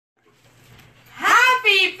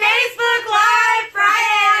Facebook Live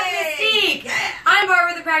Friday at Mystique. Yeah. I'm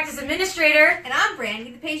Barbara, the practice administrator. And I'm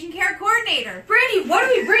Brandy, the patient care coordinator. Brandy, what are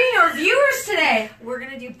we bringing our viewers today? We're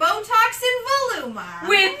going to do Botox and Voluma.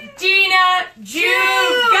 With Dina, Juve.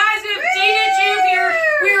 Guys, we have Dina, Juve here.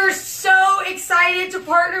 We are so excited to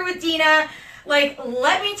partner with Dina. Like,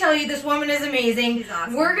 let me tell you, this woman is amazing. She's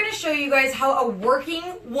awesome. We're going to show you guys how a working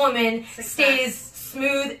woman stays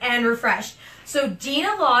smooth and refreshed. So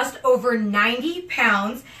Dina lost over 90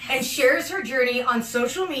 pounds and shares her journey on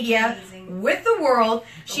social media with the world.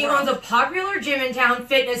 She owns a popular gym in town,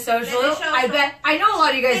 Fitness Social. I know a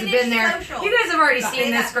lot of you guys have been there. You guys have already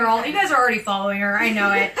seen this girl. You guys are already following her. I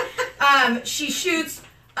know it. She shoots.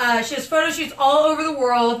 She has photo shoots all over the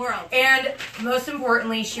world. And most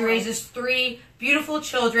importantly, she raises 3 beautiful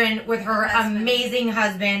children with her amazing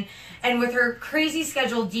husband. And with her crazy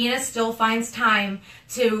schedule, Dina still finds time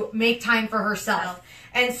to make time for herself.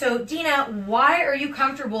 And so, Dina, why are you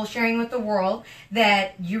comfortable sharing with the world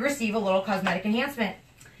that you receive a little cosmetic enhancement?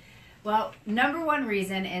 Well, number one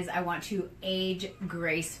reason is I want to age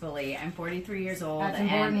gracefully. I'm 43 years old,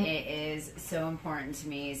 and it is so important to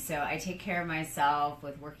me. So I take care of myself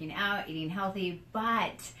with working out, eating healthy,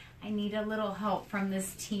 but I need a little help from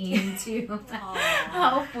this team to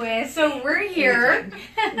help with. So we're here.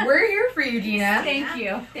 We're here for you, Dina. Thank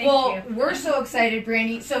you. Well, we're so excited,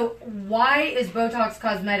 Brandy. So why is Botox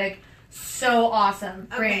Cosmetic so awesome,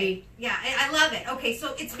 Brandy? Yeah, I love it. Okay,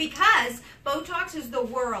 so it's because Botox is the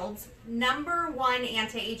world's #1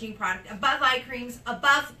 anti-aging product, above eye creams,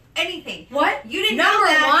 above anything. What? You didn't know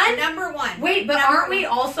that? #1? #1. Wait, but aren't we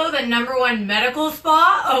also the #1 medical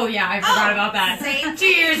spa? Oh yeah, I forgot about that. 2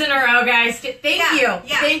 years in a row, guys. Thank you.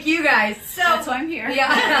 Yeah. Thank you, guys. So that's why I'm here. Yeah.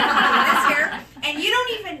 That's here. And you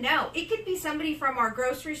don't even know. It could be somebody from our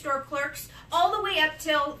grocery store clerks all the way up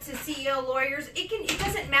to CEO lawyers. It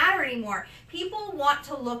doesn't matter anymore. People want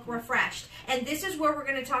to look refreshed. And this is where we're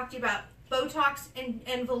going to talk to you about Botox and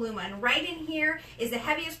Voluma. And right in here is the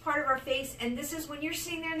heaviest part of our face. And this is when you're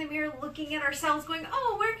sitting there in the mirror looking at ourselves going,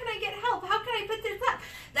 oh, where can I get help? How can I put this up?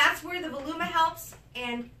 That's where the Voluma helps.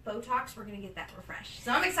 And Botox, we're going to get that refreshed.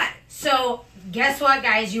 So I'm excited. So guess what,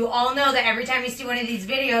 guys? You all know that every time you see one of these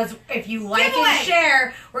videos, if you like and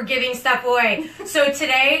share, we're giving stuff away. So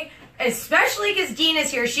today, especially because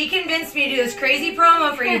Dina's here, she convinced me to do this crazy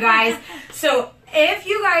promo for you guys. So if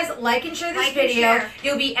you guys like and share this video,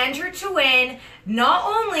 you'll be entered to win not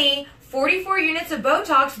only 44 units of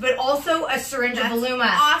Botox, but also a syringe of Voluma.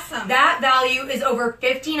 Awesome. That value is over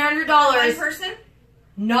 $1,500. One person?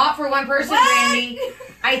 Not for one person, Brandy.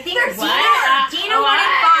 I think Dina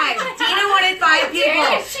wanted 5. Dina wanted 5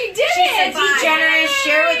 people. She did. She said, be generous,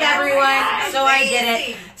 share with everyone. So I did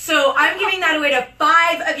it. So I'm giving that away to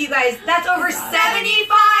 5 of you guys. That's over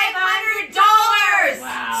 $7,500.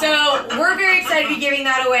 Wow. So we're very excited to be giving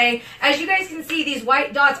that away. As you guys can see, these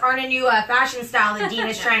white dots aren't a new fashion style that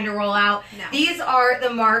Dina's trying to roll out. No. These are the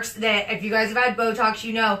marks that if you guys have had Botox,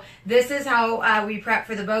 you know this is how we prep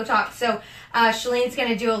for the Botox. So Shalene's going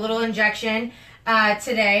to do a little injection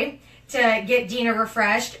today to get Dina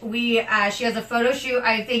refreshed. She has a photo shoot,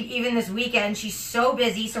 I think, even this weekend. She's so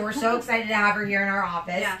busy, so we're so excited to have her here in our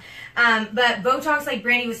office. Yeah. But Botox, like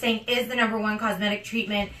Brandy was saying, is the #1 cosmetic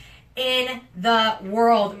treatment in the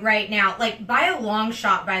world right now. Like, by a long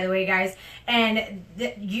shot, by the way, guys. And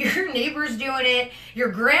your neighbor's doing it. Your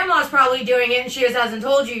grandma's probably doing it, and she just hasn't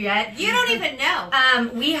told you yet. You don't even know.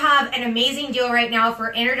 We have an amazing deal right now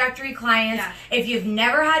for introductory clients. Yeah. If you've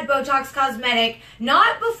never had Botox Cosmetic,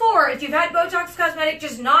 not before, if you've had Botox Cosmetic,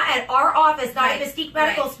 just not at our office, not at Mystique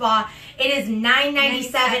Medical Spa, it is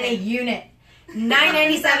 $9.97 a unit.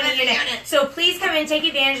 $9.97 a unit. So please come in, take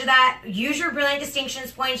advantage of that. Use your Brilliant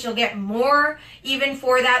Distinctions points. You'll get more even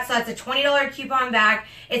for that. So that's a $20 coupon back.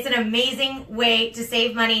 It's an amazing way to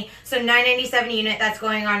save money. So $9.97 a unit, that's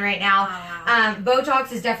going on right now. Wow.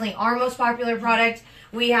 Botox is definitely our most popular product.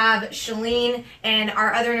 We have Shalene and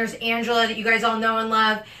our other nurse Angela that you guys all know and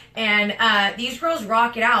love. And these girls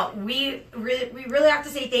rock it out. We really have to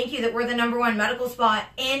say thank you that we're the #1 medical spa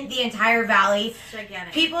in the entire valley.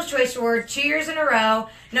 Gigantic. People's Choice Award 2 years in a row.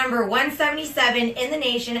 Number 177 in the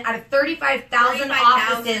nation out of 35,000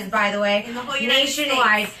 offices, by the way, in the whole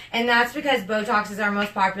nationwide. And that's because Botox is our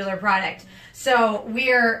most popular product. So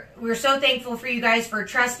we're so thankful for you guys for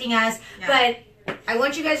trusting us. Yeah. But I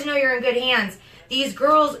want you guys to know you're in good hands. These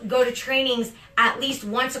girls go to trainings at least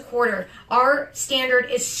once a quarter. Our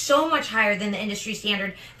standard is so much higher than the industry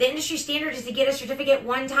standard. The industry standard is to get a certificate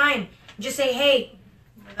one time. Just say, hey,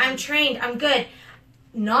 I'm trained, I'm good.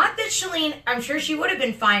 Not that Shalene, I'm sure she would have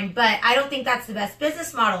been fine, but I don't think that's the best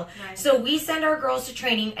business model. Right. So we send our girls to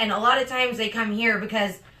training, and a lot of times they come here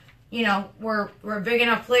because you know, we're a big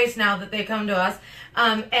enough place now that they come to us.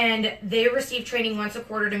 And they receive training once a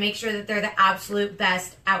quarter to make sure that they're the absolute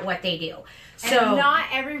best at what they do. So and not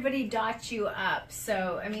everybody dots you up.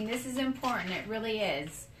 So, I mean, this is important. It really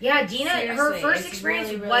is. Yeah, Dina, Seriously, her first it's experience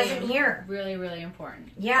really, wasn't here. Really, really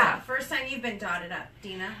important. Yeah. First time you've been dotted up,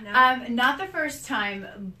 Dina? No? Not the first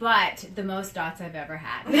time, but the most dots I've ever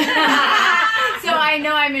had. So I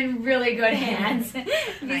know I'm in really good hands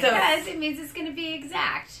because it means it's going to be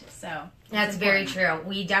exact. So that's very true.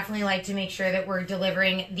 We definitely like to make sure that we're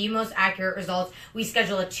delivering the most accurate results. We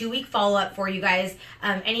schedule a 2-week follow-up for you guys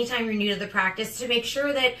anytime you're new to the practice to make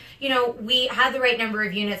sure that, you know, we have the right number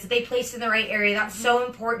of units, that they placed in the right area. That's so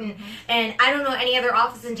important. And I don't know any other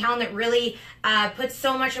office in town that really puts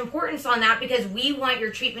so much importance on that, because we want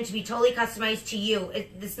your treatment to be totally customized to you.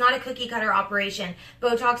 It's not a cookie cutter operation.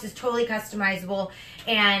 Botox is totally customizable,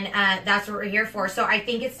 and that's what we're here for. So I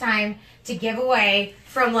think it's time to give away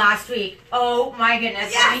from last week. Oh my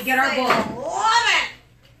goodness. Yes, Let me get our bowl. Love it.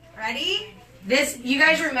 Ready? This, you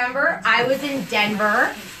guys remember, I was in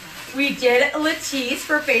Denver. We did Latisse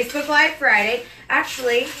for Facebook Live Friday.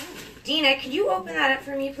 Actually, Dina, can you open that up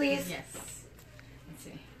for me, please? yes. Let's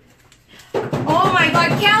see. Oh my God,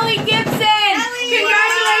 Kelly Gibson!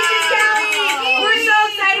 Congratulations, Kelly! We're so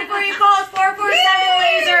excited for you. Call us 447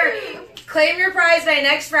 Laser. Claim your prize by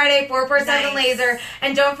next Friday, 447 Laser.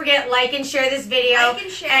 And don't forget, like and share this video. Like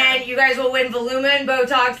and share. And you guys will win Voluma and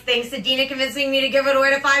Botox, thanks to Dina convincing me to give it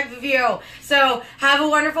away to 5 of you. So have a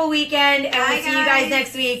wonderful weekend, and we'll see you guys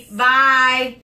next week. Bye.